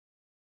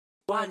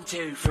1,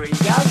 2, 3, go!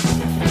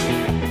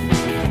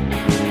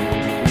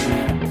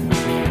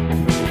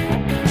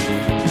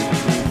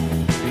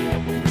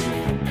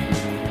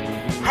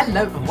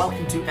 Hello and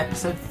welcome to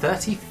episode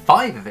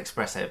 35 of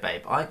Espresso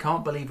Babe. I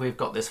can't believe we've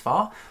got this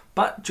far,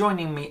 but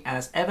joining me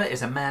as ever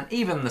is a man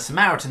even the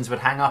Samaritans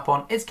would hang up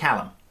on. It's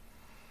Callum.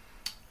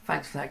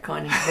 Thanks for that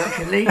kind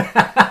introduction, Lee.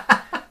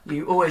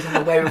 You always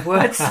have a way with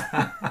words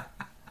that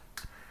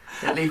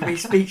leave me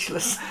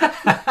speechless.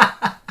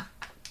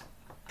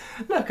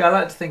 Look, I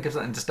like to think of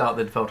something to start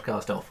the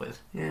podcast off with.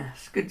 Yeah,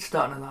 it's good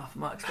starting to laugh at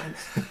my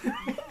expense.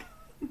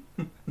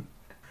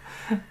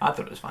 I thought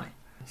it was funny.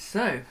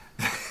 So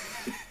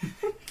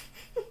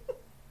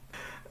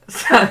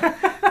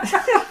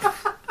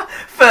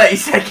 30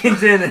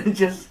 seconds in and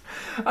just...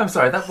 I'm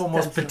sorry, that one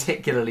was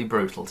particularly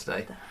brutal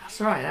today. That's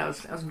right, that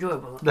was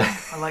enjoyable.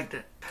 I liked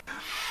it.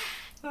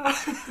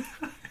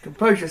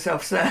 Compose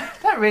yourself, sir.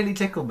 That really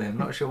tickled me, I'm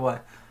not sure why.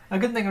 I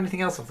couldn't think of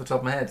anything else off the top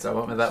of my head, so I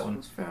went with that one.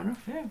 That's fair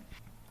enough. Yeah.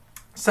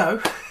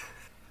 So...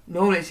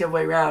 Normally it's the other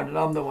way around and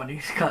I'm the one who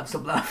can't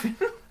stop laughing.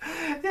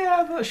 Yeah,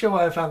 I'm not sure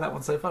why I found that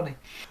one so funny.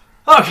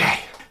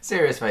 Okay,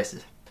 serious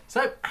faces.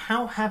 So,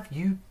 how have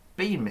you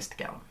been, Mr.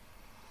 Callum?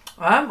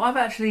 I've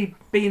actually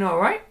been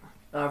alright.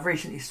 I've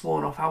recently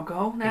sworn off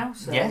alcohol now.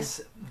 So...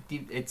 Yes,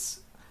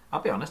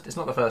 I'll be honest, it's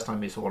not the first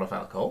time you've sworn off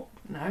alcohol.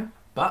 No.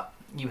 But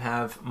you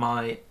have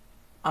my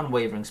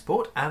unwavering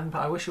support and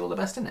I wish you all the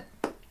best in it.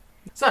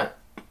 So,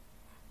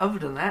 other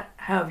than that,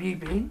 how have you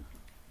been?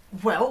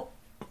 Well,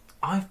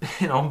 I've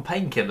been on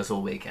painkillers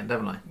all weekend,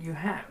 haven't I? You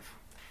have.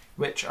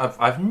 Which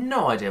I've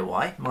no idea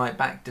why. My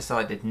back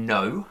decided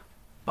no,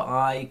 but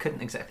I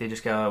couldn't exactly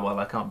just go, oh, well,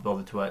 I can't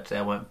bother to work today,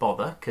 I won't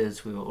bother,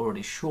 because we were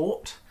already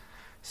short.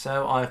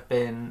 So I've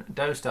been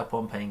dosed up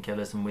on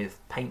painkillers and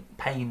with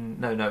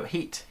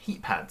heat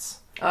pads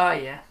Oh,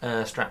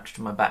 yeah. strapped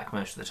to my back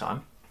most of the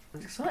time.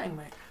 It's exciting,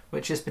 mate.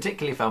 Which is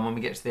particularly fun when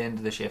we get to the end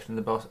of the shift and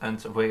the boss and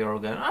sort of we are all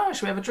going, oh,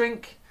 should we have a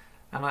drink?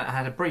 And I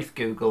had a brief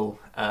Google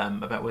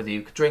about whether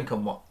you could drink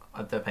on what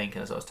the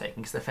painkillers I was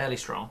taking, because they're fairly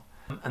strong.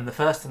 And the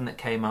first thing that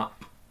came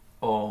up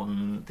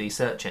on the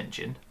search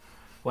engine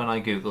when I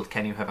googled,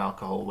 can you have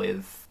alcohol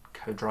with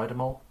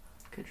codridamol?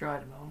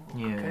 Codridamol?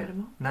 Yeah.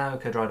 Cocodamol? No,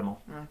 codridamol.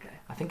 Okay.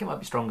 I think it might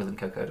be stronger than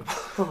cocodamol.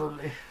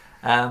 Probably.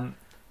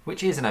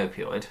 Which is an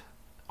opioid.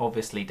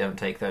 Obviously don't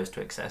take those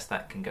to excess,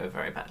 that can go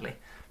very badly.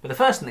 But the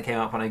first thing that came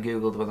up when I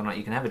googled whether or not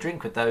you can have a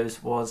drink with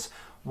those was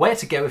where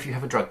to go if you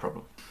have a drug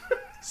problem.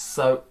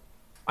 So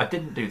I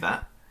didn't do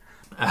that.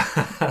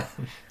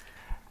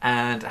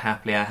 And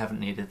happily I haven't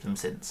needed them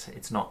since.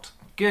 It's not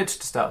good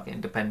to start getting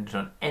dependent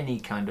on any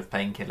kind of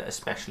painkiller,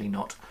 especially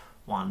not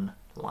one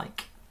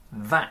like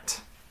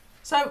that.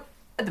 So,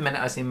 at the minute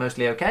I seem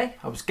mostly okay.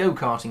 I was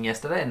go-karting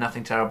yesterday and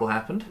nothing terrible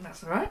happened.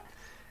 That's alright.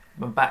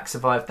 My back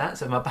survived that,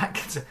 so my back...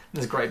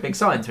 There's great big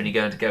signs when you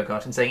go into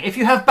go-karting saying, if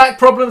you have back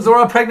problems or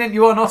are pregnant,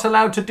 you are not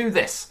allowed to do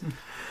this.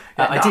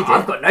 I did it.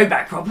 I've got no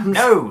back problems.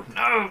 No. It's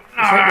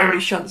like nobody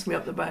shunts me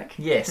up the back.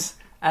 Yes.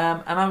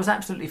 And I was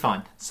absolutely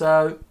fine.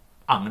 So,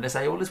 I'm going to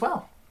say all is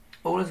well.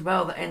 All is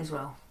well that ends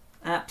well.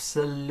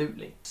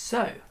 Absolutely.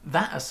 So,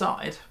 that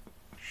aside...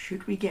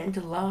 should we get into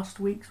last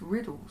week's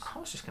riddles? I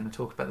was just going to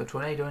talk about the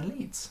tornado in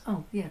Leeds.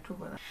 Oh, yeah, talk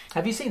about that.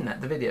 Have you seen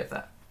that, the video of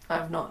that? I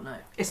have not, no.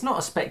 It's not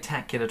a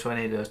spectacular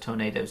tornado as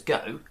tornadoes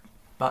go,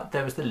 but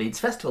there was the Leeds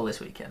Festival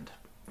this weekend.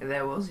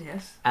 There was,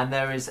 yes. And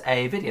there is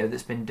a video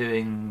that's been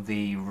doing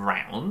the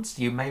rounds.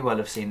 You may well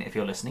have seen it if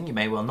you're listening. You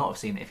may well not have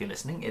seen it if you're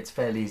listening. It's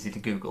fairly easy to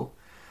Google.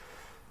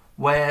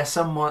 Where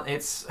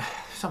someone's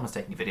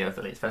taking a video of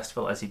the Leeds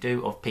Festival, as you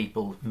do, of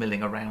people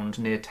milling around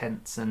near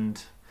tents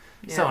and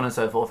so on and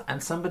so forth.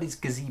 And somebody's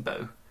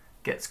gazebo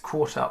gets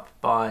caught up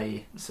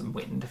by some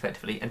wind,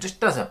 effectively, and just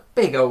does a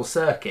big old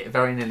circuit,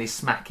 very nearly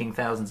smacking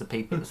thousands of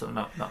people, sort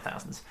of not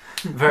thousands,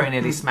 very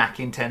nearly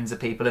smacking tens of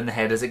people in the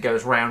head as it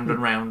goes round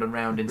and round and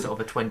round in sort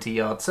of a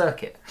 20-yard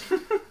circuit,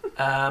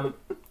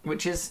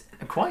 which is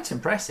quite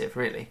impressive,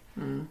 really.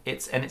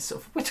 It's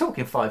sort of, we're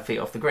talking 5 feet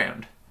off the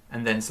ground,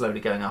 and then slowly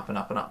going up and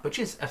up and up, which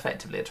is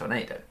effectively a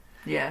tornado.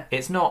 Yeah.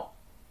 It's not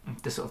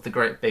the sort of the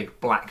great big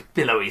black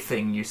billowy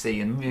thing you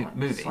see in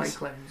movies.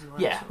 Cyclones and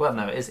Yeah, well,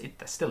 no, it's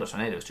still a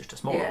tornado. It's just a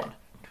smaller one.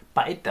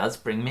 But it does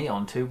bring me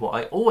on to what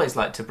I always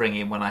like to bring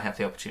in when I have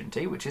the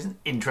opportunity, which is an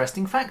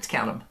interesting fact,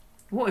 Callum.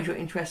 What is your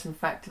interesting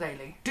fact today,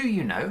 Lee? Do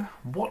you know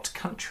what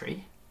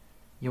country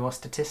you are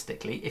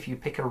statistically, if you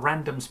pick a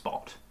random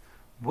spot,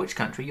 which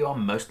country you are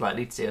most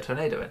likely to see a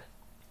tornado in?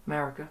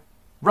 America.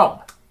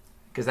 Wrong.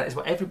 Because that is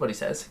what everybody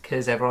says,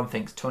 because everyone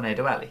thinks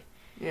Tornado Alley.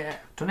 Yeah.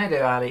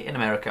 Tornado Alley in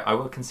America, I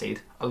will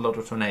concede, a lot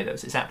of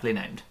tornadoes. It's aptly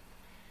named.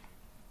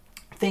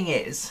 Thing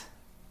is,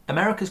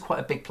 America's quite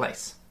a big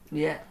place.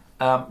 Yeah.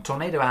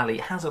 Tornado Alley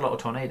has a lot of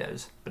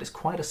tornadoes, but it's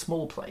quite a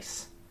small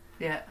place.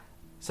 Yeah.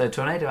 So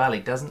Tornado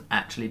Alley doesn't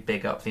actually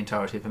big up the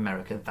entirety of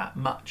America that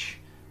much.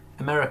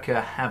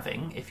 America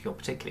having, if you're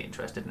particularly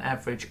interested, an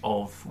average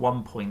of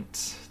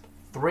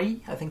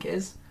 1.3, I think it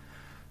is,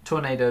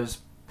 tornadoes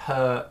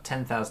per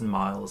 10,000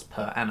 miles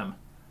per annum.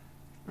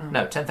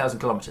 No, 10,000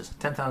 kilometres.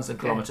 10,000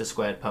 kilometres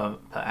squared per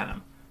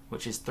annum,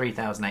 which is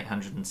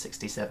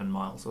 3,867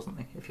 miles or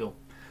something, if you're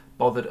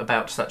bothered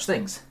about such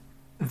things.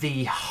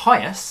 The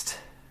highest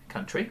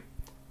country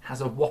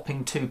has a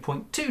whopping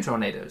 2.2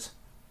 tornadoes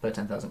per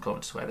 10,000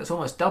 kilometres square. That's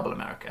almost double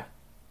America.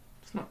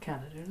 It's not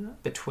Canada, is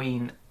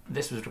it?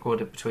 This was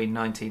recorded between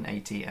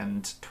 1980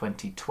 and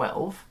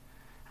 2012.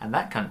 And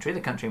that country,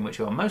 the country in which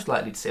you are most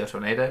likely to see a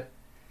tornado,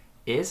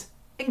 is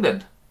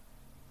England.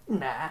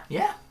 Nah.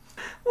 Yeah.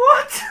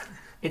 What?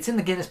 It's in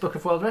the Guinness Book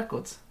of World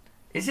Records.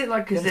 Is it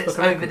like because Guinness it's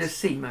Book of over the Records.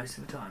 sea most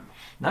of the time?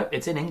 No,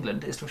 it's in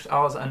England. It's just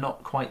ours are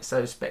not quite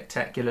so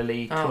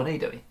spectacularly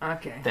tornado-y.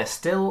 Okay. They're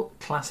still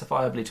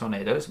classifiably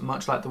tornadoes,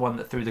 much like the one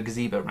that threw the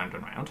gazebo round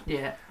and round.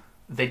 Yeah.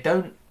 They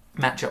don't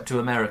match up to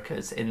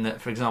America's in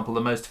that, for example, the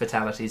most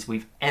fatalities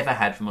we've ever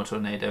had from a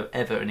tornado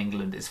ever in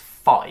England is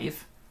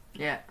 5.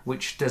 Yeah.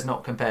 Which does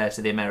not compare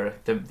to the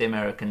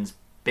Americans'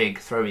 big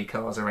throwy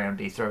cars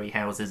around-y, throwy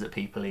houses at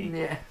people-y.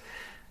 Yeah.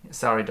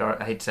 Sorry,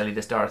 I hate to tell you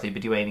this, Dorothy,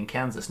 but you ain't in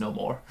Kansas no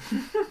more.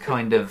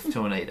 Kind of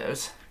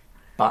tornadoes.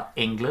 But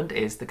England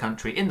is the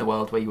country in the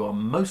world where you are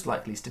most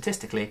likely,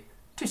 statistically,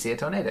 to see a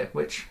tornado,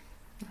 which,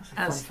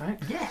 That's a fun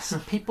fact. yes,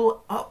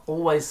 people are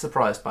always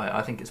surprised by it.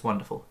 I think it's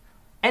wonderful.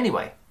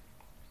 Anyway,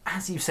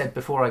 as you said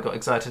before I got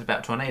excited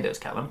about tornadoes,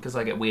 Callum, because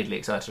I get weirdly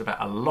excited about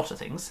a lot of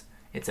things.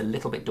 It's a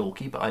little bit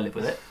dorky, but I live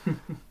with it.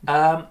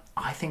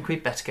 I think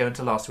we'd better go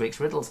into last week's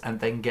riddles and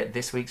then get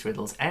this week's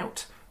riddles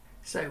out.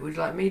 So, would you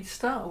like me to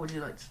start, or would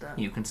you like to start?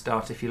 You can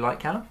start if you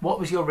like, Callum.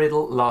 What was your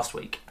riddle last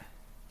week?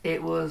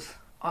 It was,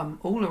 I'm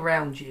all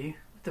around you.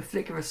 With the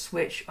flick of a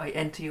switch, I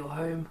enter your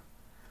home.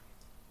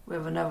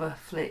 With another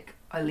flick,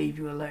 I leave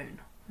you alone.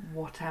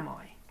 What am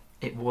I?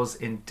 It was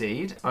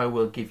indeed. I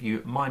will give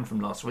you mine from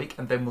last week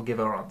and then we'll give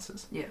our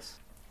answers. Yes.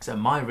 So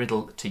my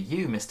riddle to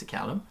you, Mr.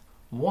 Callum,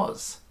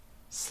 was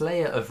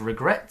Slayer of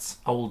regrets,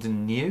 old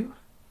and new.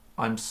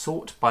 I'm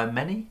sought by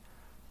many,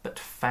 but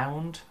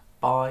found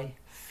by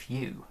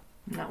few.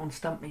 That one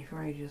stumped me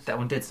for ages. That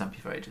one did stump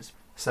you for ages.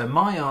 So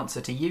my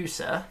answer to you,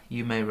 sir,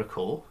 you may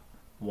recall,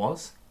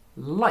 was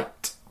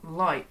light.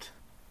 Light.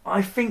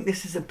 I think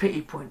this is a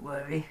pity point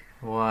worthy.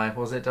 Why?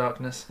 Was it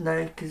darkness?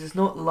 No, because it's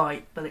not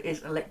light, but it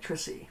is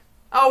electricity.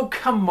 Oh,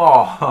 come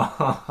on!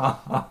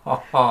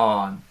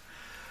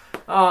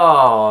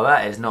 Oh,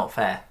 that is not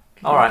fair.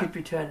 All right. Could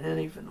be turning an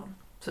even on.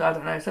 So I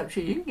don't know, it's up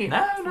to you. You can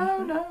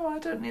No, get I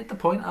don't need the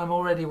point. I'm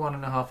already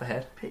 1.5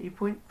 ahead. Pity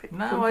point.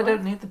 No, I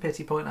don't need the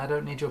pity point. I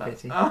don't need your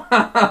pity.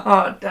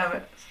 Oh,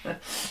 damn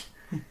it.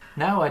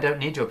 No, I don't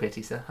need your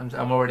pity, sir.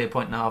 I'm already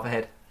 1.5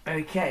 ahead.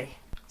 Okay.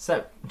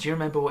 So, do you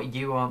remember what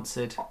you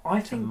answered?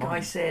 I think mine? I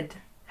said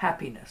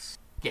happiness,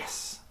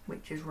 Yes.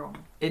 which is wrong.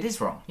 It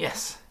is wrong,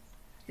 yes.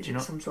 Is Do you it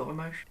not- some sort of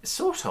emotion?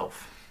 Sort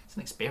of. It's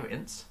an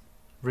experience.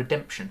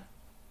 Redemption.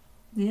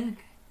 Yeah, okay.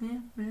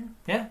 Yeah.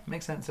 Yeah,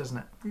 makes sense, doesn't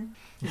it?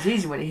 It's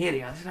easy when you hear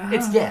the answer.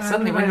 It's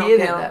suddenly when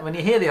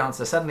you hear the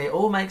answer, suddenly it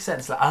all makes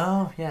sense. Like,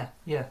 oh, yeah,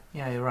 you're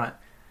right.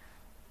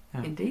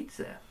 Yeah. Indeed,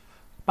 sir.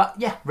 But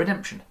yeah,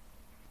 redemption.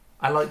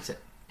 I liked it.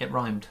 It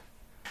rhymed.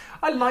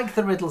 I like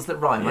the riddles that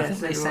rhyme. I Yes,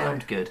 think they they do sound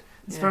rhyme. good.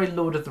 It's Yeah. very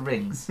Lord of the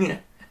Rings. Yeah.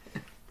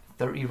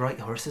 30 right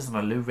horses on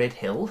a low red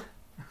hill.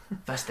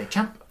 First they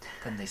jump,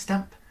 then they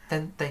stamp,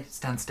 then they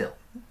stand still.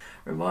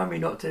 Remind me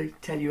not to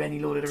tell you any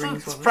Lord of the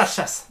Rings It's ones.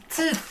 precious.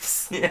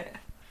 Tiffs. Yeah.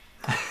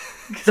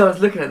 Because I was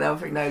looking at that, I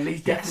think, no,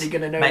 Lee's definitely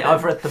going to know Mate, them.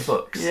 I've read the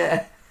books.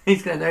 Yeah,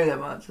 he's going to know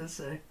them answers,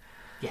 so...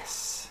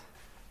 Yes.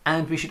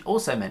 And we should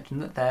also mention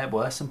that there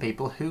were some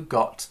people who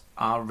got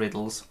our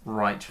riddles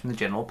right from the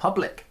general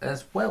public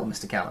as well,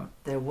 Mr. Callum.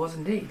 There was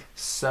indeed.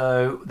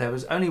 So there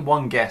was only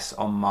one guess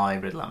on my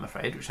riddle, I'm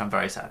afraid, which I'm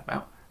very sad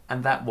about.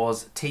 And that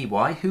was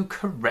TY, who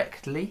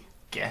correctly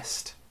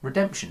guessed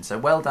redemption. So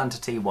well done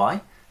to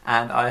TY.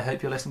 And I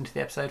hope you're listening to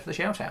the episode for the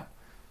shout out.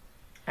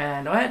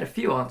 And I had a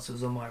few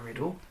answers on my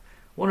riddle.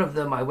 One of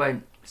them I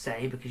won't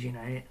say because, you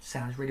know, it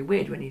sounds really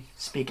weird when you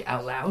speak it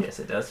out loud. Yes,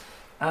 it does.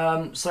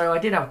 So I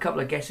did have a couple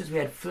of guesses. We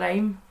had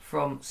Flame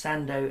from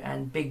Sando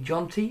and Big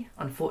Jonty.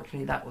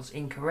 Unfortunately, that was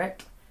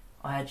incorrect.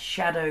 I had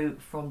Shadow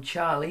from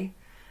Charlie.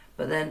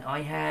 But then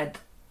I had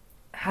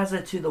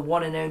Hazard to the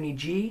one and only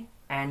G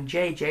and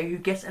JJ, who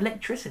gets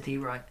electricity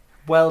right.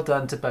 Well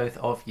done to both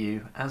of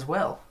you as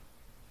well.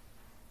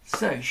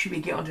 So, should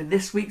we get on to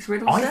this week's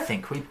riddle, I sir?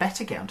 think we'd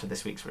better get on to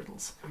this week's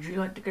riddles. Would you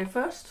like to go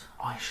first?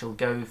 I shall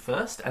go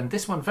first, and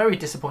this one very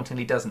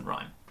disappointingly doesn't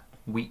rhyme.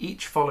 We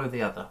each follow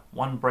the other,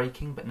 one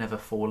breaking but never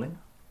falling,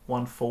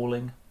 one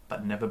falling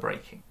but never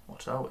breaking.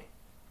 What are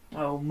we?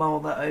 I'll mull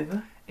that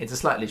over It's a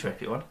slightly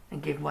tricky one.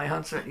 and give my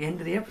answer at the end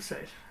of the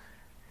episode.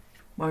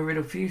 My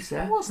riddle for you,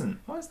 sir. It wasn't.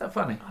 Why is that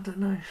funny? I don't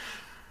know.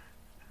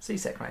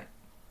 C-sec, mate.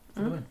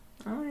 For the win.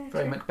 Oh, yeah.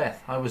 Very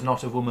Macbeth. I was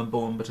not of woman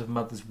born, but of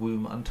mother's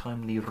womb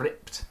untimely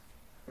ripped.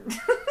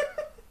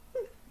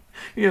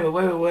 You have a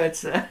way with words,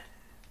 sir.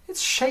 It's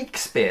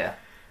Shakespeare.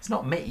 It's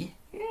not me.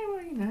 Yeah,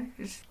 well, you know.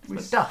 It's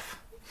Macduff.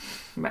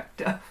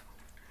 Macduff.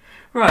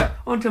 Right,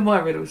 on to my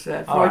riddle, sir,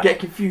 before All right. I get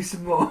confused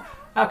some more.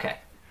 Okay.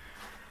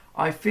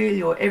 I feel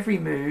your every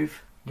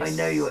move. Yes. I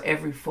know your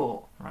every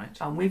thought. Right.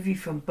 I'm with you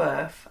from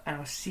birth, and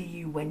I'll see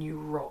you when you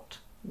rot.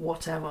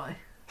 What am I?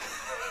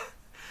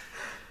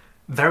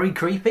 Very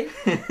creepy.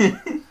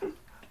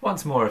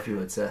 Once more, if you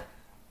would, sir.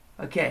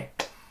 Okay.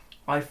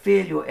 I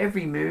feel your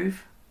every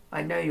move.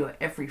 I know your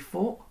every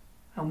thought.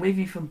 I'm with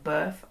you from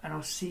birth, and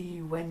I'll see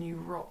you when you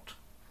rot.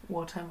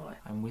 What am I?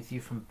 I'm with you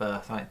from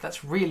birth.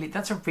 That's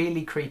a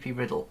really creepy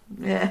riddle.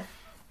 Yeah.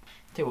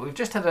 Okay, well, we've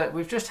just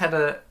had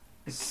a.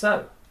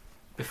 So,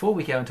 before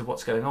we go into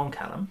what's going on,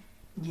 Callum,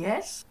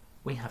 Yes.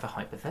 we have a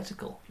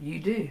hypothetical. You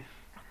do.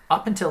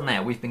 Up until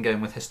now, we've been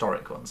going with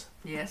historic ones.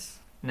 Yes.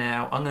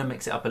 Now, I'm going to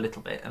mix it up a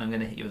little bit, and I'm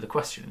going to hit you with a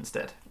question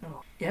instead.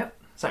 Oh. Yep.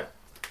 So,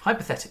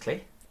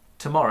 hypothetically,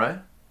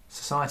 tomorrow,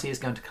 society is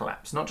going to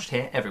collapse. Not just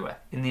here, everywhere,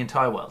 in the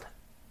entire world.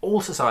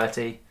 All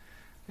society.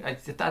 I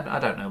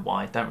don't know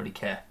why. Don't really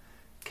care.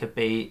 Could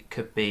be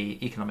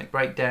economic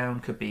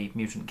breakdown. Could be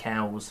mutant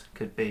cows.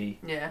 Could be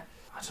Yeah.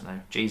 I don't know,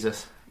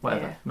 Jesus.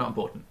 Whatever. Yeah. Not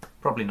important.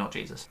 Probably not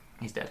Jesus.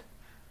 He's dead.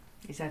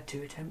 He's had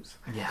 2 attempts.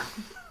 Yeah.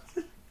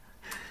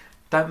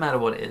 Don't matter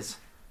what it is.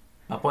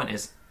 My point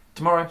is,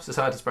 tomorrow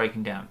society's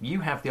breaking down.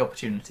 You have the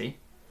opportunity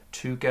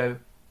to go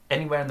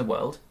anywhere in the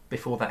world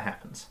before that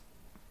happens,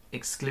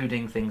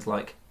 excluding things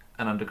like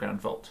an underground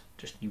vault.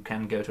 Just you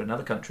can go to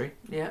another country,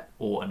 Yeah.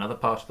 or another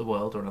part of the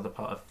world, or another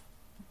part of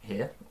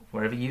here,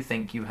 wherever you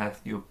think you have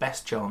your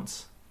best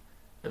chance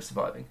of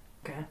surviving.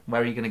 Okay.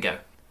 Where are you going to go?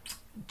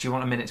 Do you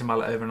want a minute to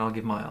mull it over and I'll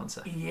give my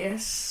answer?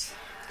 Yes.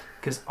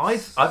 Because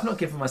I've not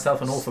given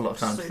myself an awful lot of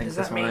time So to think does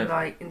this that one mean, over.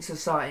 like, in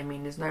society,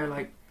 there's no,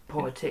 like,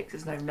 politics,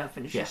 there's no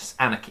nothing, it's Yes, just,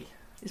 anarchy.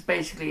 it's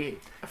basically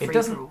a It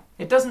free-for-all.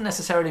 doesn't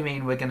necessarily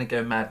mean we're going to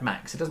go Mad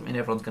Max. It doesn't mean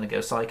everyone's going to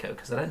go psycho,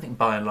 because I don't think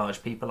by and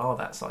large people are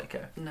that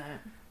psycho. No.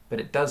 But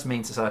it does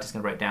mean society's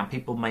going to break down.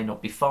 People may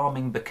not be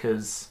farming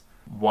because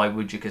why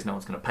would you? Because no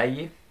one's going to pay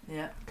you.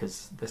 Yeah.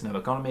 Because there's no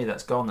economy.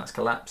 That's gone. That's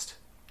collapsed.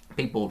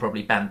 People will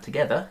probably band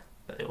together,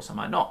 but they also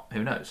might not.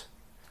 Who knows?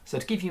 So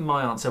to give you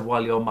my answer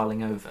while you're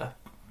mulling over,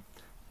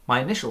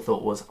 my initial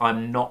thought was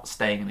I'm not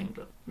staying in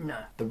England. No.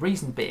 The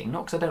reason being,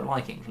 not because I don't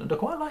like England. I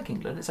quite like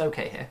England. It's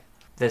okay here.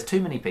 There's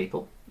too many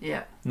people.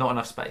 Yeah. Not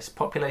enough space.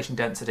 Population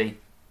density,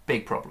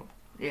 big problem.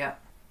 Yeah.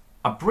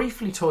 I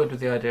briefly toyed with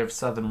the idea of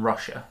southern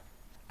Russia,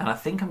 and I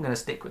think I'm going to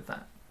stick with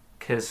that.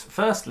 Because,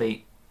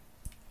 firstly,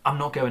 I'm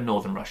not going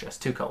northern Russia. It's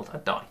too cold.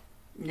 I'd die.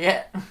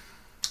 Yeah.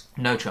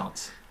 No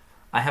chance.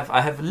 I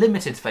have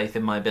limited faith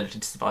in my ability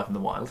to survive in the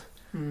wild,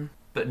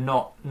 but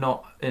not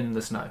in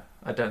the snow.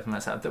 I don't think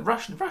that's how. The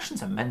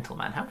Russians are mental,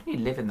 man. How can you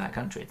live in that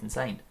country? It's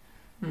insane.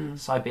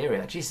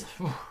 Siberia, Jesus.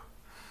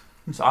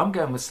 So I'm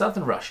going with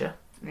southern Russia,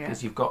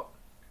 because you've got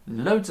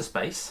loads of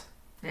space,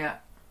 Yeah.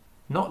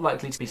 not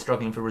likely to be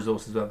struggling for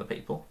resources with other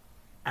people,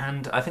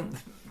 and I think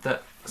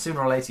that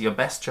sooner or later your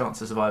best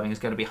chance of surviving is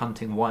going to be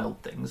hunting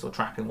wild things or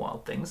trapping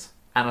wild things,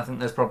 and I think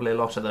there's probably a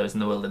lot of those in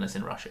the wilderness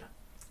in Russia.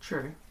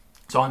 True.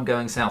 So I'm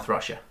going South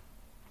Russia.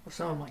 Well,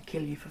 someone might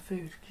kill you for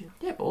food.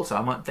 Yeah, but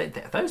also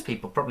those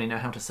people probably know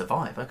how to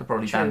survive. I could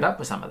probably True. band up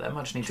with some of them.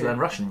 I just need to True. learn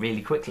Russian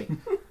really quickly.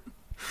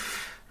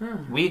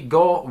 We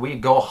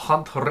go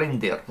hunt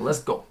reindeer. Let's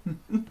go.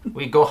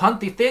 We go hunt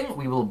the thing.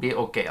 We will be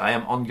okay. I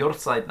am on your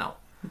side now.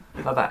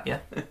 Like that, yeah.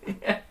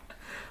 Yeah.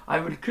 I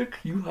will cook,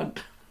 you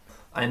hunt.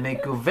 I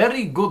make a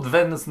very good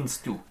venison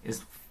stew.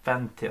 It's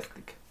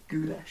fantastic.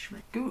 Goulash,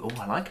 mate. Oh,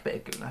 I like a bit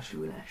of goulash.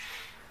 Goulash.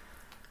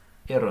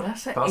 Error.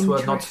 That's an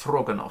Password not interest-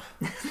 Stroganoff.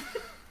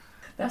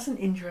 That's an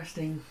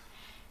interesting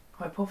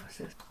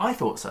hypothesis. I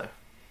thought so.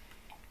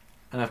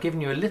 And I've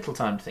given you a little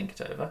time to think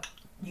it over.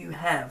 You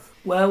have.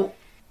 Well,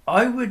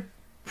 I would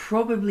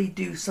probably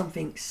do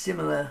something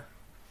similar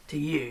to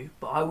you,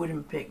 but I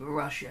wouldn't pick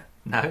Russia.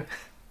 No.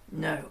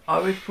 No, I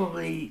would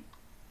probably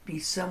be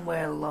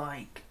somewhere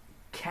like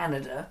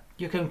Canada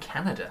You're going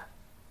Canada.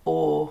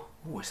 or...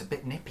 Oh, it's a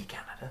bit nippy,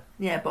 Canada.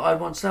 Yeah, but I'd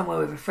want somewhere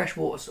with a fresh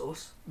water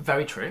source.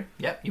 Very true.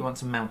 Yep, you want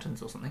some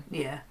mountains or something.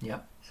 Yeah.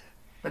 Yep.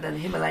 But then the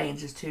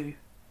Himalayas is too,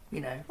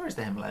 Where is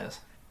the Himalayas?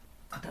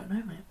 I don't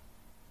know, mate.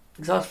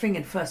 Because I was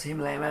thinking first the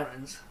Himalaya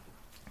Mountains.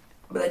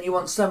 But then you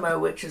want somewhere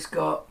which has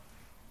got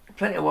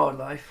plenty of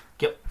wildlife.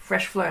 Yep.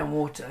 Fresh flowing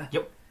water.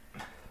 Yep.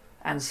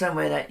 And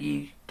somewhere that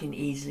you can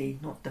easily,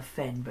 not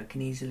defend, but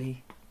can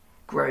easily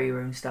grow your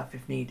own stuff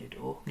if needed.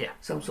 Or Yeah.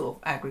 some sort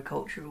of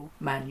agricultural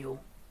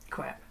manual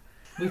crap.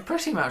 We've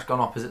pretty much gone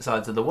opposite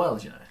sides of the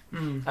world, you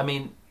know. I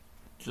mean,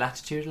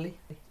 latitudinally?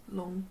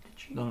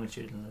 Longitude.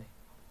 Longitudinally.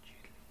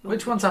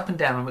 Which one's up and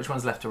down and which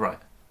one's left to right?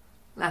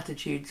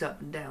 Latitude's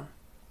up and down.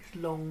 It's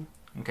long.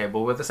 Okay,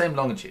 well, we're the same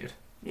longitude.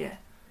 Yeah.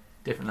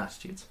 Different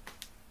latitudes.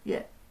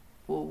 Yeah.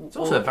 Or, It's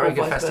also a very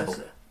good vice festival.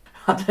 versa.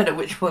 I don't know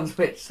which one's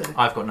which. So.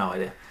 I've got no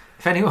idea.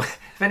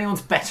 If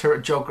anyone's better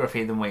at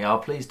geography than we are,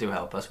 please do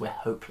help us. We're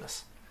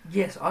hopeless.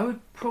 Yes, I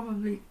would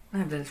probably...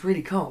 No, but it's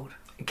really cold.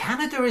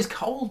 Canada is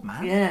cold,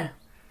 man. Yeah.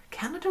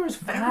 Canada is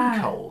very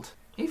cold.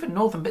 Even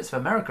northern bits of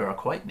America are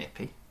quite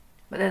nippy.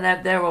 But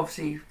then they're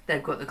obviously...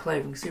 They've got the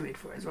clothing suited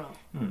for it as well.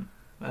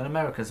 And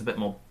America's a bit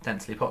more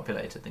densely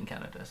populated than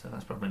Canada, so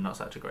that's probably not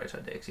such a great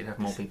idea because you'd have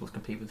more people to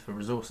compete with for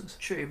resources.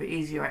 True, but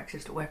easier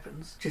access to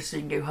weapons, just so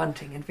you can go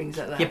hunting and things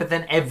like that. Yeah, but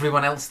then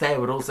everyone else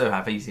there would also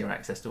have easier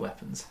access to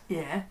weapons.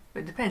 Yeah, but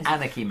it depends.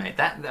 Anarchy, mate.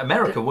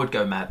 America would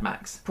go Mad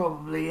Max.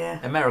 Probably, yeah.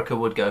 America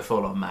would go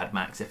full on Mad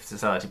Max if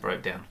society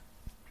broke down.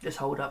 Just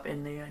hold up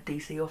in the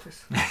DC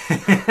office.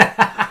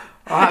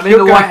 Alright, I'm in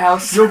the White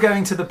House. You're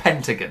going to the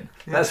Pentagon.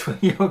 Yeah. That's where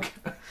you're going.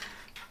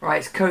 Right,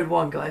 it's Code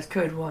 1, guys.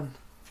 Code 1.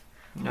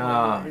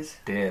 Oh,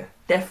 dear.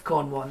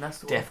 DEFCON 1, that's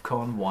the one.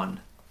 DEFCON 1.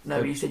 No,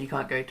 but you said you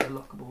can't go to a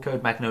lockable.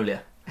 Code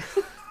Magnolia.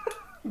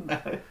 No.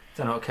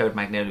 Don't know what Code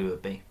Magnolia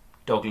would be.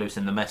 Dog loose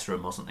in the mess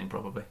room or something,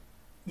 probably.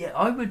 Yeah,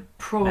 I would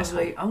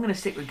probably... I'm going to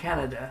stick with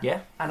Canada.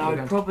 Yeah? And I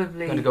would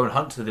probably... Going to go and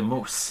hunt to the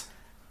moose.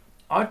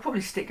 I'd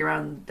probably stick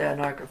around the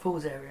Niagara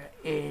Falls area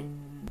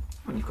in...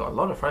 Well, you've got a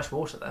lot of fresh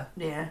water there.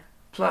 Yeah.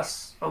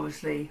 Plus,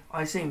 obviously,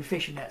 I assume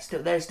fishing nets,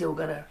 they're still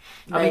going to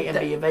mate and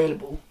be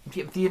available.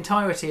 The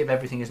entirety of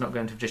everything is not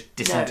going to just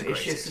disintegrate. No,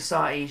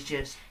 it's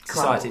just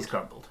society's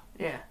crumbled.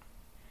 Yeah.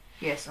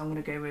 Yes, I'm going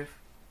to go with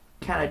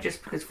Canada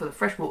just because for the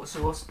freshwater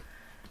source,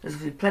 there's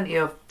plenty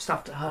of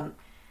stuff to hunt.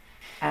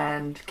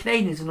 And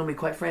Canadians are normally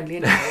quite friendly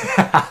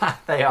anyway.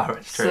 They are,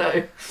 it's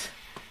true.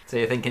 So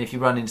you're thinking if you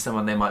run into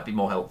someone, they might be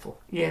more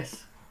helpful.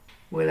 Yes.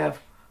 We'll have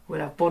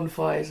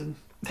bonfires and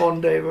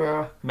bond over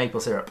our... Maple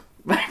syrup.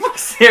 Maple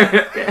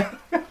syrup, yeah.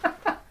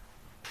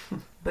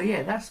 But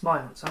yeah, that's my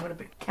answer. I'm going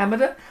to pick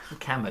Canada.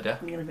 Canada.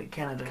 I'm going to pick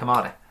Canada.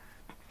 Canada.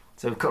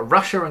 So we've got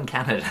Russia and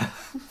Canada.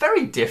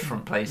 Very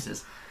different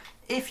places.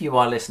 If you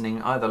are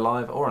listening either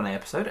live or on the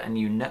episode and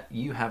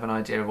you have an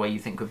idea of where you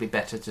think would be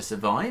better to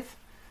survive,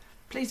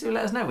 please do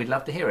let us know. We'd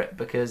love to hear it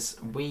because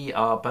we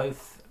are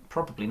both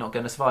probably not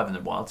going to survive in the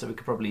wild, so we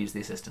could probably use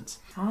the assistance.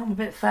 I'm a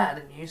bit fatter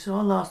than you, so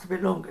I'll last a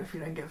bit longer if you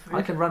don't get food.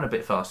 I can run a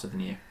bit faster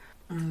than you.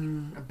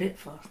 A bit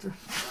faster.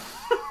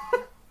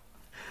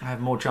 I have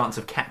more chance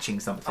of catching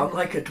something. I'm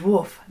like a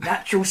dwarf,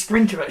 natural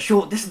sprinter at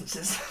short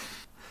distances.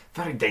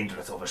 Very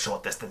dangerous over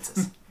short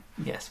distances.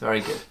 Yes,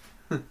 very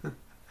good.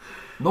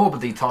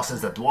 Nobody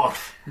tosses the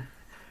dwarf.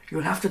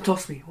 You'll have to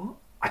toss me. What?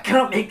 I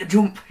cannot make the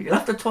jump. You'll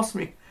have to toss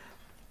me.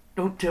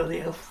 Don't tell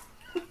the elf.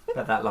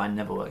 But that line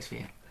never works for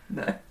you.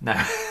 No.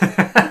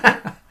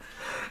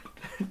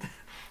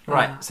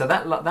 Right, so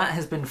that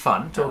has been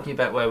fun, talking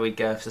about where we'd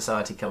go if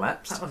society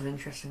collapsed. That was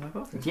interesting. I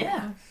got it.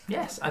 Yeah,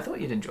 yes, I thought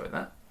you'd enjoy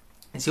that.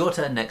 It's your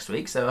turn next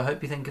week, so I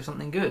hope you think of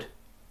something good.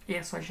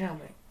 Yes, I shall,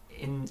 mate.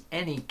 In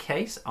any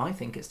case, I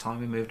think it's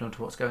time we moved on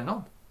to what's going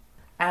on.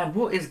 And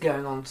what is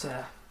going on,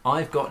 sir?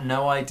 I've got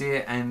no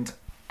idea, and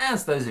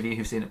as those of you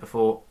who've seen it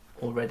before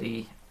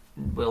already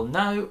will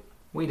know,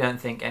 we don't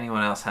think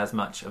anyone else has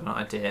much of an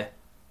idea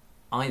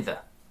either.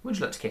 Would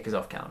you like to kick us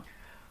off, Callum?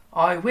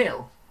 I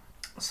will.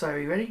 So, are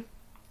you ready?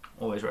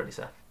 Always ready,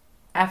 sir.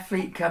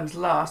 Athlete comes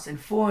last in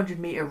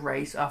 400-metre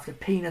race after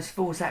penis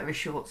falls out of his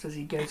shorts as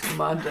he goes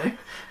commando.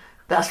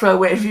 That's where I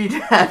wait for you to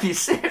have you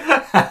sit.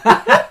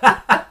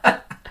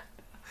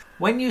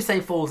 When you say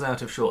falls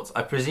out of shorts,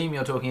 I presume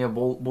you're talking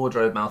about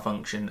wardrobe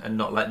malfunction and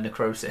not like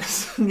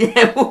necrosis.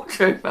 Yeah,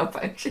 wardrobe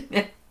malfunction,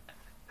 yeah.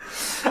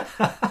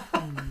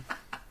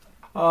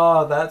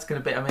 Oh, that's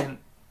going to be... I mean,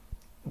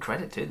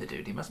 credit to the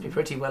dude. He must be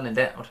pretty well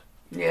endowed.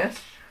 Yes.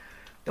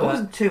 There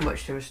wasn't too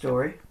much to a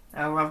story.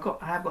 I have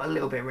got a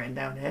little bit written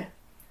down here.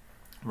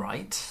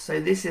 Right. So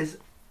this is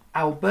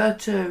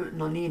Alberto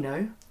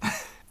Nonino,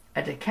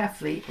 a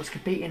decathlete, was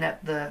competing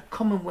at the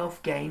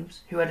Commonwealth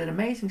Games, who had an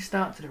amazing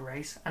start to the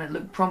race and it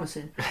looked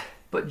promising,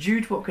 but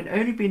due to what can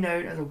only be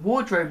known as a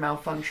wardrobe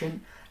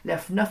malfunction,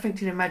 left nothing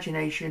to the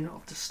imagination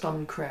of the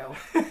stunned crowd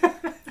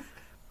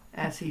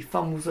as he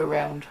fumbles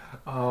around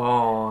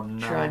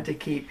trying to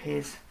keep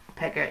his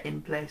pecker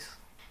in place.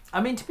 I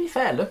mean, to be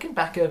fair, looking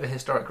back over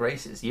historic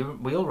races,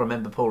 we all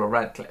remember Paula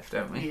Radcliffe,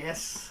 don't we?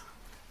 Yes.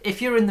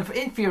 If you're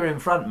in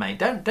front, mate,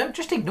 don't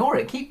just ignore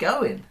it. Keep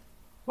going.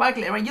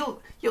 Waggle it around.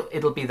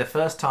 It'll be the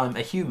first time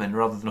a human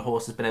rather than a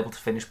horse has been able to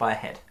finish by a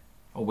head,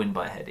 or win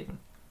by a head even.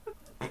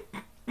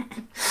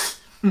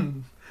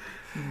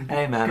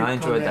 Hey man, I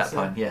enjoyed that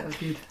pun. Yeah.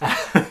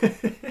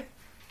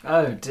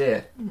 Oh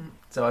dear.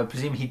 So I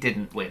presume he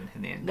didn't win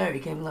in the end. No, he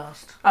came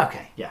last.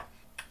 Okay. Yeah.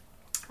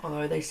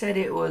 Although they said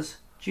it was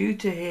due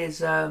to his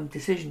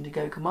decision to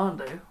go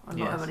commando and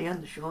not have any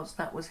undershorts.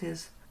 That was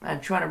his. And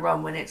trying to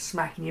run when it's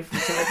smacking you from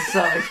side to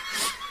side.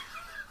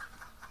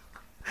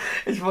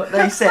 Is what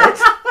they said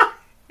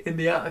in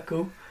the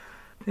article.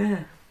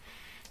 Yeah.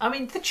 I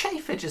mean, the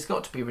chafage has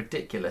got to be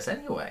ridiculous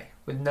anyway,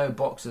 with no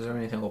boxers or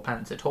anything or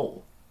pants at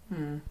all.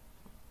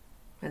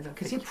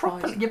 Because you're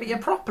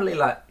properly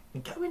like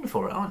going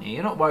for it, aren't you?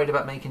 You're not worried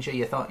about making sure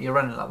you're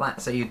running like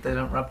that so they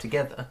don't rub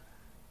together.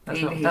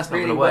 That's not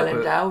really well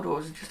endowed, or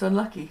was it just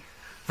unlucky?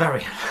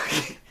 Very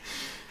unlucky.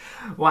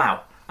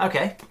 Wow.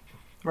 Okay.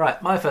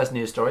 Right, my first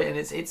news story, and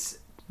it's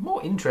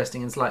more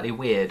interesting and slightly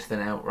weird than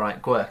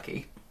outright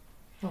quirky.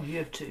 Oh, you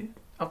have two.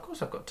 Of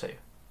course I've got two.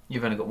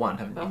 You've only got one,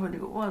 haven't you? I've only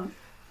got one.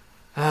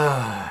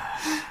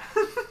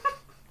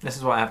 This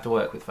is what I have to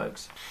work with,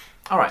 folks.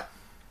 Alright,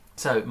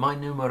 so my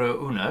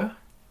numero uno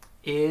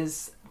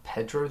is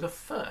Pedro the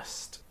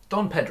First.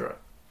 Dom Pedro,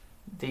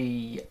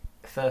 the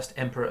first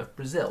emperor of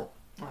Brazil.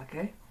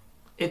 Okay.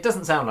 It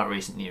doesn't sound like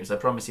recent news, I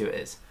promise you it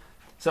is.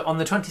 So on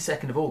the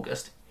 22nd of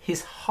August,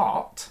 his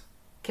heart,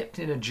 kept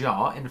in a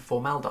jar in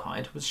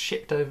formaldehyde, was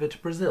shipped over to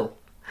Brazil.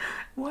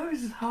 Why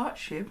was his heart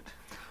shipped?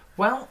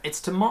 Well, it's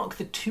to mark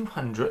the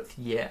 200th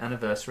year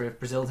anniversary of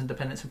Brazil's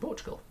independence from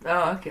Portugal.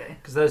 Oh, okay.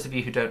 Because those of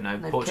you who don't know,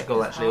 They've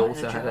Portugal kept his actually heart also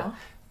in a had jar.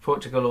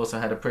 Portugal also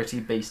had a pretty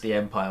beastly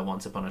empire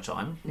once upon a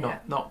time. Yeah.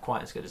 Not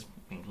quite as good as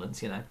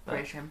England's, you know. But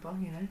British Empire,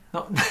 you know.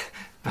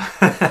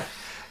 not,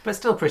 but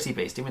still pretty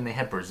beastly. I mean, they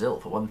had Brazil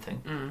for one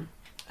thing.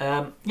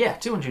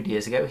 200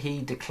 years ago,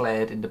 he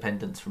declared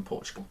independence from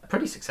Portugal.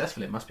 Pretty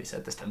successfully, it must be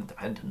said. They're still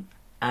independent.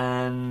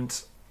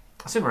 And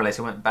sooner or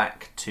later went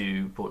back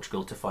to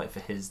Portugal to fight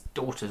for his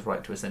daughter's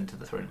right to ascend to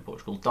the throne in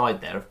Portugal.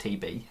 Died there of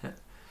TB,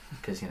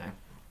 because, you know,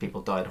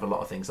 people died of a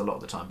lot of things a lot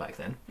of the time back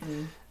then,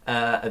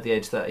 at the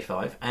age of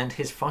 35. And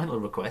his final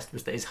request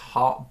was that his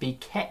heart be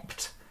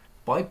kept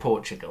by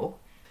Portugal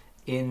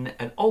in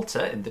an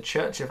altar in the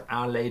Church of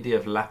Our Lady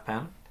of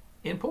Lapan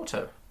in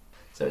Porto.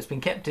 So it's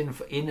been kept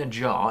in a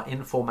jar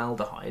in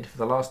formaldehyde for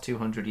the last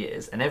 200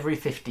 years, and every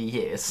 50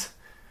 years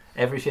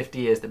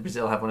that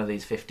Brazil have one of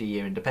these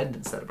 50-year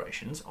independence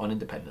celebrations on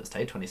Independence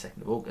Day,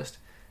 22nd of August,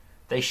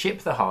 they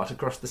ship the heart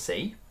across the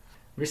sea,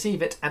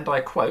 receive it, and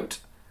I quote,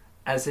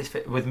 as if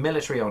with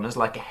military honours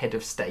like a head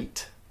of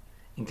state,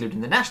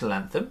 including the national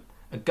anthem,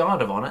 a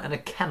guard of honour, and a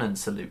cannon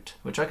salute,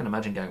 which I can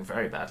imagine going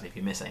very badly if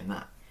you misaim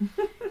that.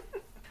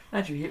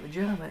 How'd you hit the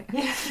jar, mate?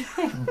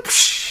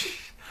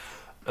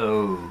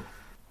 Oh.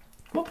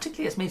 What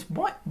particularly means,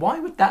 why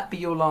would that be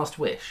your last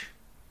wish?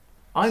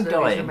 I'm So he's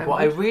dying. remembered.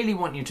 What I really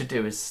want you to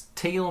do is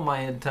steal my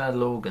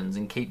internal organs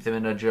and keep them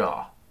in a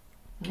jar.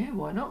 Yeah,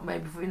 why not?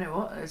 Maybe, you know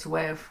what, it's a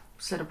way of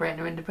celebrating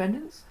their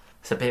independence.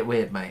 It's a bit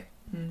weird, mate.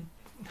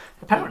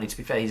 Apparently, to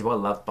be fair, he's well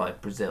loved by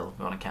Brazil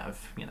on account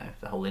of, you know,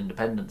 the whole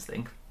independence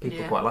thing.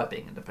 People quite like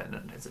being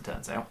independent, as it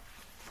turns out.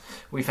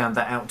 We found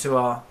that out to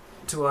our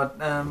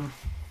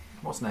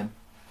what's the name?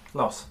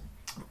 Loss.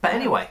 But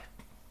anyway,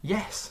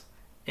 yes,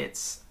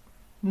 it's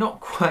not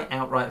quite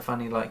outright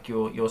funny like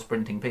your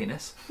sprinting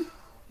penis,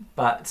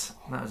 but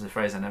that was a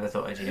phrase I never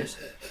thought I'd use.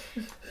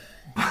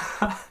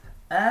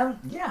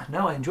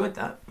 I enjoyed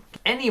that.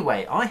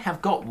 Anyway, I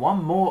have got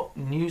one more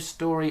news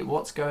story.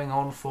 What's going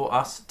on for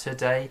us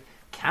today?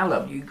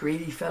 Callum. You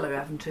greedy fellow,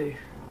 having to.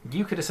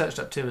 You could have searched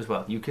up too as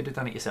well. You could have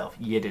done it yourself.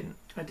 You didn't.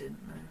 I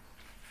didn't know.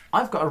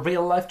 I've got a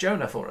real life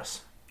Jonah for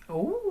us.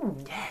 Oh.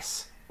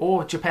 Yes.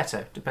 Or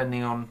Geppetto,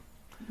 depending on...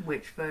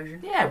 Which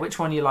version? Yeah, which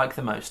one you like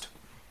the most.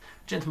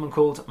 A gentleman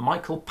called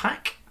Michael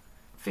Pack,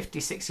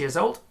 56 years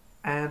old,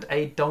 and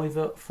a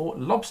diver for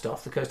lobster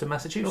off the coast of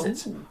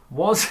Massachusetts,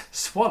 was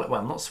swallowed,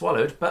 well, not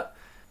swallowed, but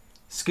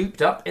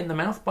scooped up in the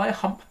mouth by a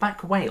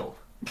humpback whale.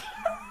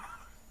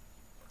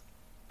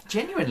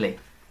 Genuinely.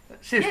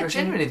 Seriously, Yeah,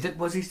 genuinely.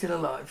 Was he still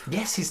alive?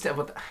 Yes, he's dead.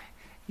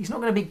 He's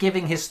not going to be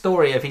giving his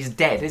story of he's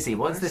dead, is he?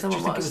 What's this? Someone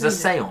Just think might it was have a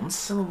seen it. seance?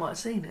 Someone might have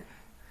seen it.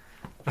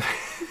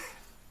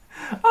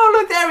 Oh,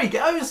 look, there he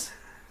goes.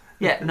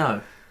 Yeah,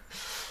 no.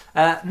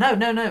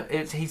 No.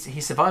 He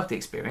survived the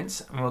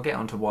experience, and we'll get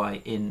on to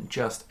why in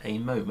just a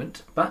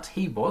moment. But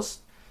he was,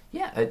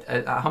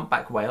 a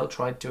humpback whale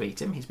tried to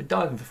eat him. He's been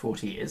diving for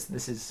 40 years.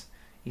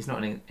 He's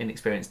not an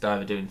inexperienced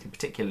diver doing anything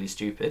particularly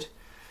stupid.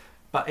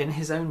 But in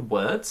his own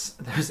words,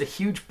 there was a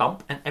huge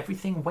bump and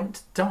everything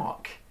went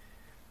dark.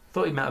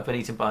 Thought he might have been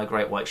eaten by a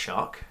great white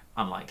shark.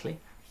 Unlikely.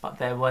 But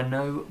there were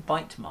no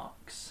bite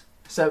marks.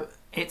 So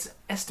it's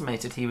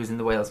estimated he was in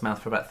the whale's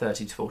mouth for about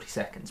 30 to 40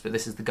 seconds. But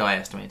this is the guy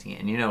estimating it.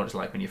 And you know what it's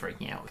like when you're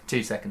freaking out.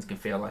 2 seconds can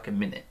feel like a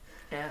minute.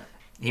 Yeah.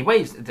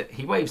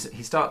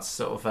 He starts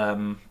sort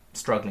of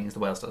struggling as the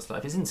whale starts to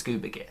dive. He's in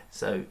scuba gear.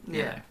 So,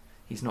 you know,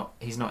 he's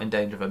not in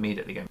danger of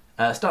immediately going.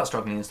 Starts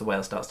struggling as the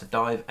whale starts to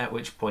dive, at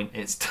which point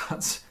it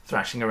starts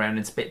thrashing around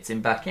and spits him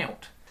back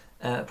out.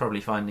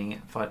 Probably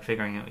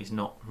figuring out he's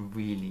not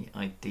really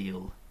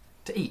ideal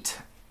to eat.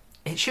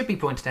 It should be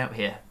pointed out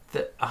here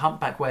that a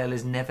humpback whale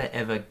is never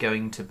ever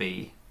going to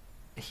be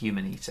a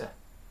human eater,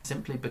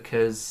 simply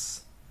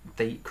because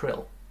they eat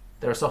krill.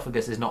 Their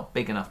esophagus is not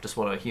big enough to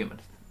swallow a human.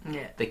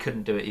 Yeah. They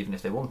couldn't do it even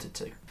if they wanted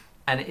to.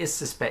 And it is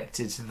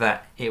suspected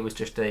that it was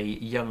just a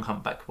young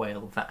humpback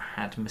whale that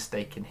had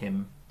mistaken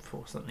him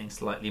for something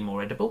slightly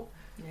more edible.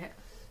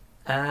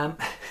 Yeah.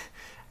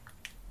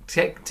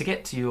 To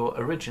get to your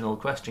original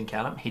question,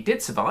 Callum, he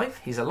did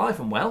survive. He's alive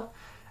and well.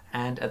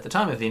 And at the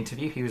time of the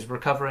interview, he was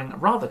recovering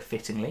rather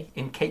fittingly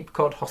in Cape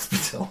Cod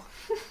Hospital.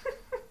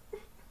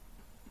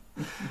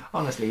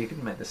 Honestly, you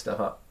couldn't make this stuff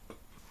up.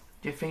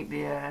 Do you think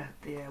the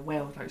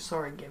whale was like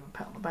sorry and gave him a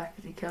pat on the back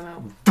as he came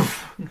out?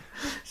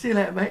 See you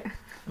later, mate.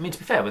 I mean, to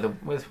be fair,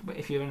 with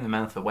if you're in the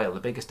mouth of a whale,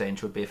 the biggest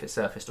danger would be if it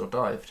surfaced or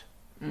dived,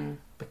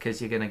 because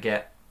you're going to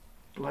get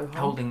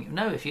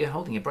if you're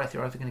holding your breath,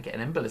 you're either going to get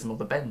an embolism or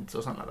the bends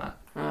or something like that.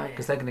 Oh, yeah.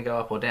 Because they're going to go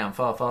up or down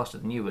far faster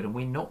than you would, and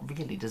we're not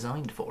really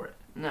designed for it.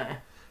 No.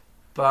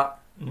 But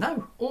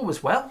no, all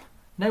was well.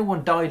 No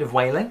one died of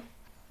whaling.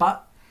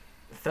 But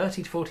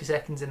 30 to 40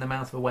 seconds in the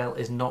mouth of a whale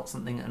is not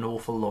something an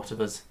awful lot of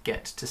us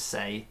get to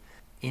say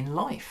in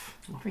life.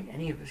 I don't think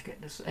any of us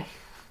get to say.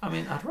 I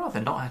mean, I'd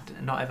rather not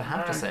ever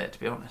have to No. say it, to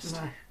be honest.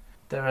 No.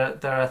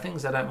 There are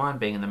things I don't mind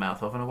being in the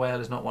mouth of, and a whale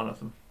is not one of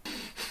them.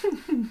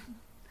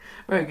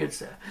 Very good,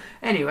 sir.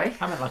 Anyway.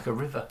 I meant like a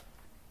river.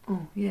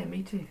 Oh, yeah,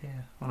 me too.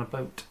 Yeah, on a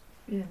boat.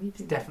 Yeah, me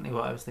too. Definitely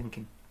what I was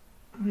thinking.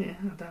 Yeah,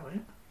 I doubt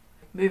it.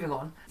 Moving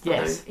on.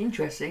 Yes. So,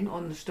 interesting,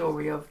 on the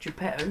story of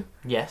Geppetto,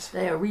 Yes.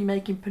 they are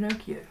remaking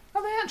Pinocchio.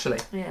 Are they actually?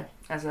 Yeah,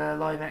 as a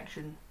live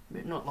action,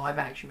 not live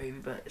action movie,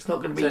 but it's not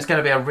going to be. So it's going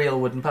to be a real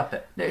wooden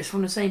puppet? No, it's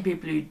from the same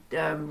people who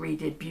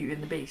redid Beauty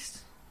and the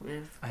Beast.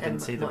 With I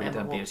didn't see that not we Emma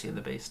done Beauty Watson. and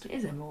the Beast. It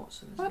is Emma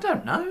Watson. Isn't I it?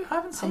 don't know. I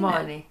haven't seen it.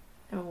 Hermione.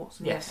 Emma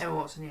Watson. Yes. Yeah, Emma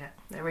Watson. Yeah,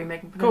 they're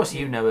remaking Of Pinocchio. course,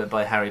 you know it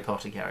by Harry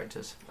Potter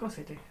characters. Of course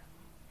they do.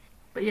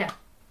 But yeah,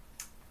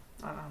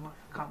 I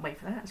can't wait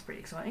for that. It's pretty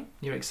exciting.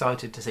 You're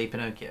excited to see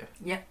Pinocchio?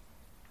 Yeah.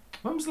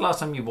 When was the last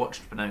time you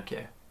watched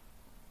Pinocchio?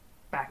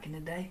 Back in the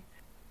day,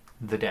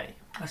 The day.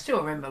 I still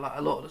remember like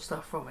a lot of the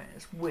stuff from it.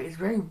 It's weird. It's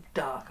very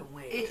dark and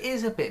weird. It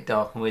is a bit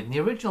dark and weird. And the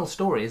original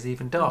story is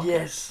even darker.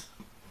 Yes.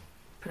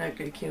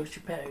 Pinocchio kills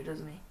Geppetto,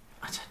 doesn't he?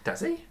 Does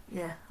he?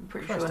 Yeah, I'm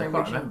pretty Christ, sure I in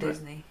can't original remember it.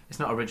 Disney. It's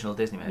not original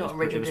Disney, mate. Not It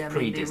original, was I mean, the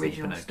pre-Disney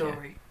original Pinocchio.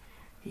 story.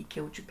 He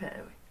killed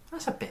Geppetto.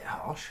 That's a bit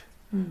harsh.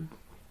 Hmm.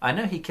 I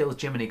know he kills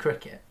Jiminy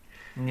Cricket.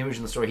 In the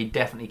original story, he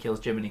definitely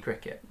kills Jiminy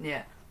Cricket.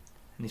 Yeah.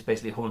 And he's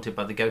basically haunted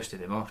by the ghost of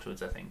him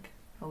afterwards, I think.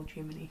 Old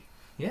Jiminy.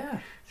 Yeah.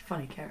 It's a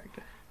funny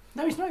character.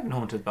 No, he's not even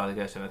haunted by the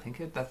ghost of him, I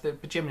think.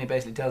 But Jiminy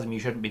basically tells him you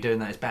shouldn't be doing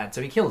that, it's bad.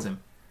 So he kills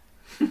him.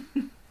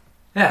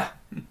 Yeah.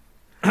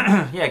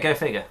 Yeah, go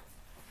figure.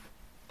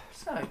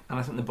 So, And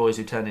I think the boys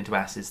who turn into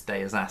asses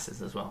stay as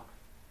asses as well.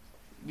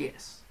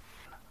 yes.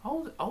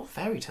 Old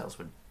fairy tales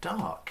were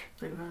dark.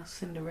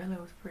 Cinderella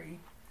was pretty.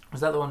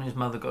 Was that the one whose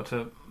mother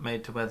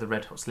made to wear the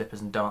red hot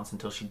slippers and dance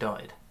until she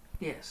died?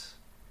 Yes.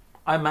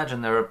 I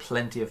imagine there are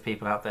plenty of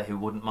people out there who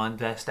wouldn't mind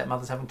their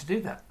stepmothers having to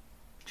do that.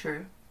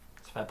 True.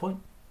 That's a fair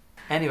point.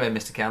 Anyway,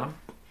 Mr. Callum,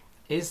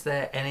 is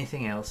there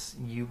anything else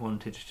you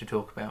wanted to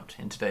talk about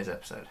in today's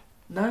episode?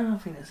 No, I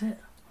think that's it.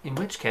 In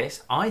which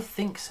case, I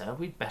think, sir,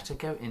 we'd better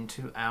go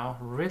into our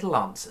riddle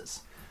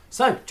answers.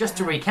 So, just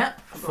to recap,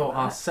 for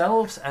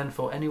ourselves and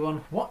for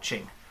anyone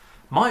watching,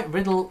 my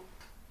riddle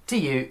to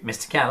you,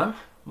 Mr. Callum,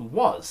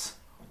 was: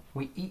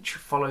 we each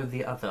follow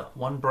the other,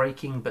 one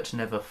breaking but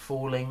never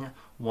falling,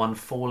 one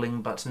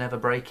falling but never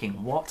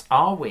breaking. What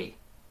are we?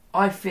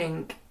 I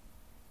think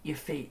your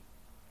feet.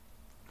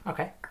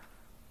 Okay.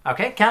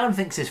 Okay, Callum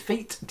thinks his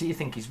feet. Do you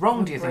think he's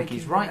wrong? Do you think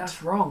he's right?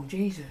 That's wrong,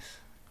 Jesus.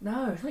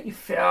 No, it's not your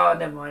feet. Oh,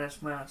 never mind,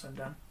 that's my answer, I'm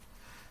done.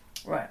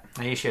 Right.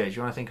 Are you sure? Do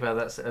you want to think about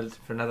that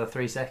for another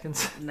 3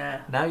 seconds? Nah.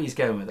 No, he's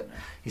going with it.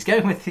 He's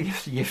going with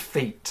your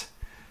feet.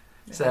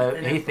 So They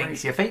he never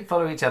thinks break. your feet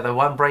follow each other,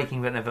 one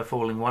breaking but never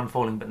falling, one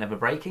falling but never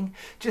breaking.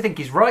 Do you think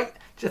he's right?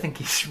 Do you think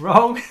he's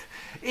wrong?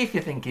 If you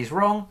think he's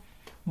wrong,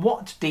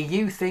 what do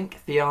you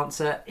think the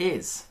answer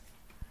is?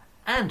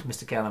 And,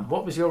 Mr. Callum,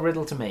 what was your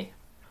riddle to me?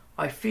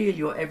 I feel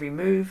your every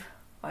move.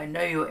 I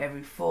know your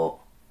every thought.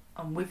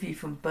 I'm with you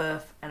from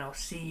birth, and I'll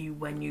see you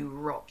when you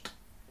rot.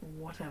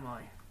 What am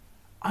I?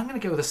 I'm going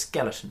to go with a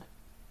skeleton.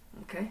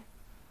 Okay.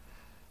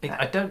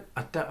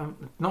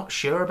 I'm not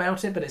sure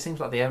about it, but it seems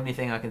like the only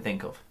thing I can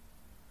think of.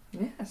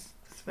 Yes,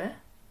 that's fair.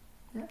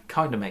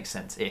 Kind of makes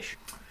sense-ish.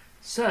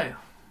 So,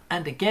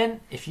 And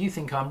again, if you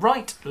think I'm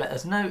right, let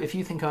us know. If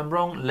you think I'm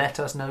wrong, let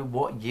us know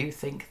what you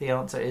think the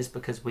answer is,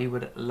 because we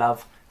would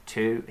love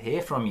to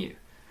hear from you.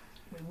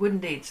 we would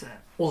indeed, sir.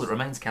 All that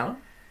remains, Callum.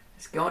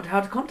 Let's go on to how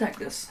to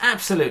contact us.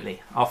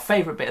 Absolutely. Our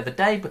favourite bit of the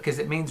day, because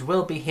it means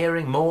we'll be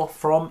hearing more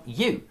from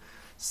you.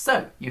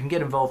 So, you can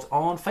get involved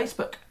on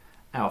Facebook.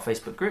 Our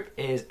Facebook group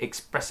is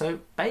Expresso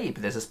Babe.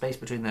 There's a space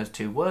between those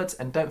two words.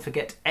 And don't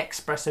forget,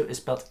 Expresso is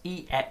spelled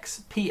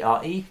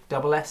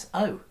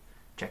EXPRESSO.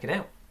 Check it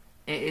out.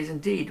 It is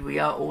indeed. We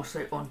are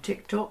also on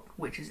TikTok,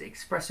 which is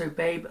Expresso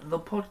Babe, the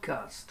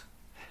podcast.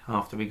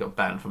 After we got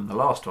banned from the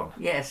last one.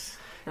 Yes,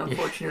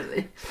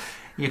 unfortunately.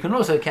 You can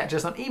also catch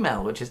us on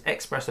email, which is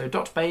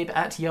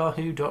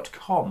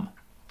expresso.babe@yahoo.com.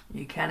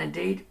 You can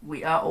indeed.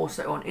 We are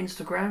also on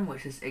Instagram,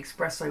 which is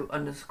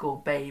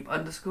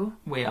Expresso_Babe_.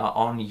 We are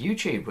on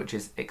YouTube, which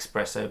is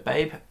Expresso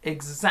Babe,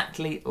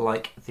 exactly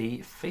like the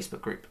Facebook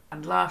group.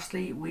 And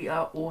lastly, we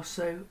are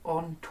also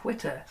on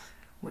Twitter,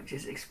 which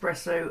is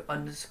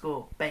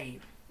Expresso_Babe.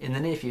 In the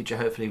near future,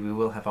 hopefully, we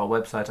will have our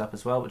website up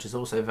as well, which is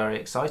also very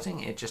exciting.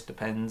 It just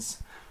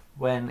depends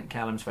when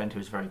Callum's friend, who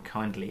is very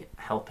kindly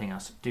helping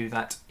us do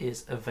that,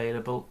 is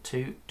available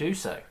to do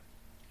so.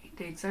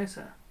 Indeed so,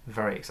 sir.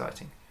 Very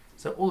exciting.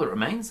 So all that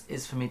remains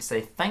is for me to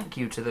say thank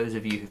you to those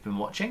of you who've been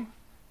watching,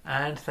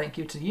 and thank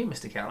you to you,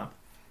 Mr. Callum.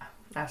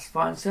 That's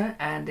fine, sir,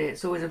 and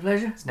it's always a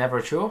pleasure. It's never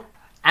a chore.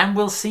 And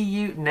we'll see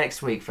you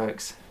next week,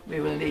 folks.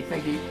 We will indeed.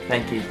 Thank you.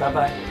 Thank you.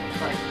 Bye-bye.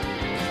 Bye.